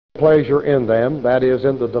pleasure in them, that is,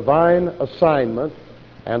 in the divine assignment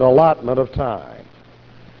and allotment of time.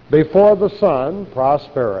 Before the sun,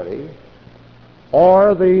 prosperity,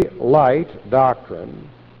 or the light, doctrine,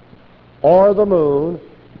 or the moon,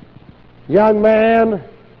 young man,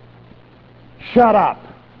 shut up.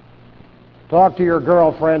 Talk to your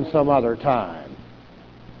girlfriend some other time.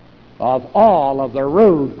 Of all of the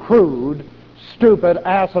rude, crude, stupid,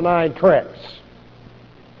 asinine tricks,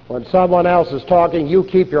 when someone else is talking, you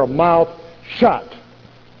keep your mouth shut.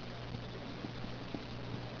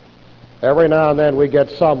 Every now and then we get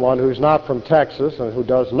someone who's not from Texas and who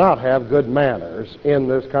does not have good manners in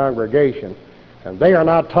this congregation, and they are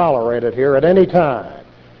not tolerated here at any time.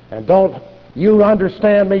 And don't you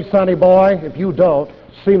understand me, sonny boy? If you don't,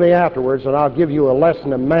 see me afterwards and I'll give you a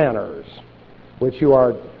lesson in manners, which you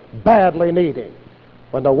are badly needing.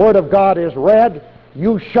 When the Word of God is read,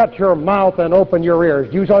 you shut your mouth and open your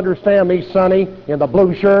ears. Do you understand me, sonny, in the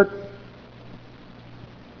blue shirt?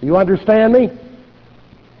 You understand me?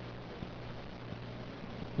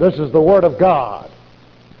 This is the Word of God,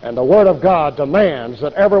 and the Word of God demands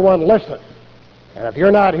that everyone listen. And if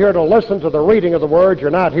you're not here to listen to the reading of the Word, you're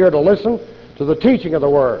not here to listen to the teaching of the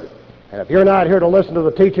Word. And if you're not here to listen to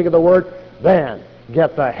the teaching of the Word, then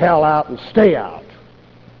get the hell out and stay out.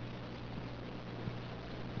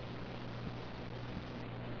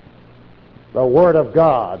 The Word of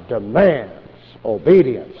God demands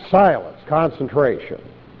obedience, silence, concentration.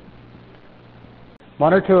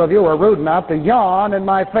 One or two of you were rude enough to yawn in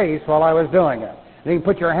my face while I was doing it. And you can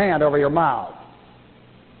put your hand over your mouth,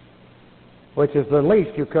 which is the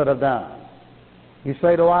least you could have done. You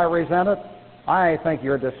say, do I resent it? I think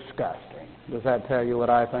you're disgusting. Does that tell you what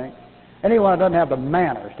I think? Anyone who doesn't have the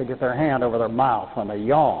manners to get their hand over their mouth when they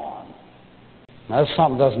yawn. Now, this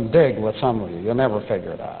something doesn't dig with some of you. You'll never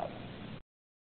figure it out.